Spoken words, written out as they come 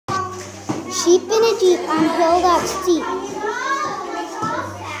sheep in a Jeep on a hill that's steep.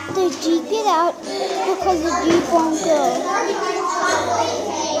 The Jeep get out because the Jeep won't go.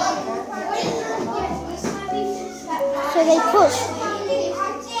 So they push.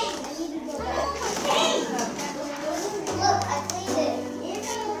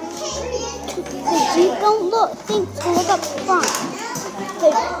 The Jeep don't think to look up front. The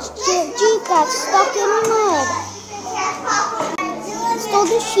Jeep got stuck in mud. So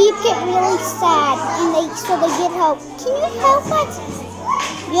the sheep get really sad, and so they get help. Can you help us?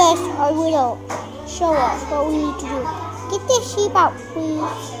 Yes, I will. Show us what we need to do. Get the sheep out, please.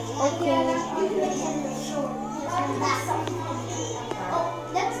 Okay.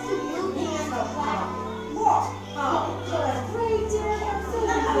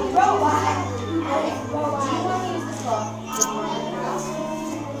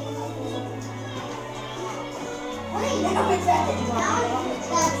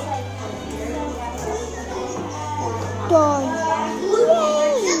 Done.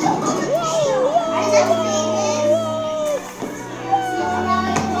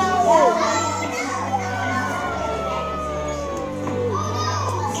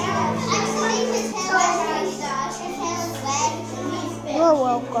 You're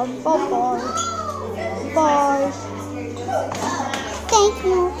welcome. Bye-bye. Bye. Thank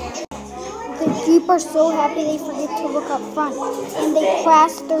you. The Jeep are so happy they forget to look up front, and they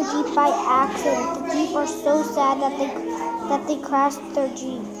crashed their Jeep by accident. The Jeep are so sad that they crashed their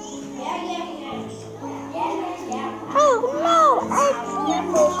Jeep. Oh no! Our Jeep,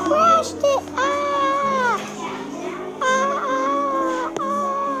 we crashed it!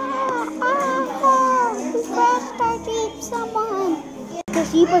 We crashed our Jeep, someone! The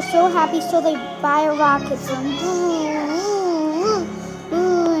Jeep are so happy, so they buy a rocket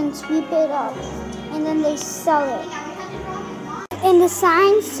and sweep it up, and then they sell it. And the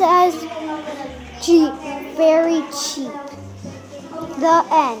sign says Jeep, very cheap. The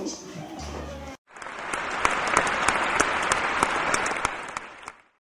end.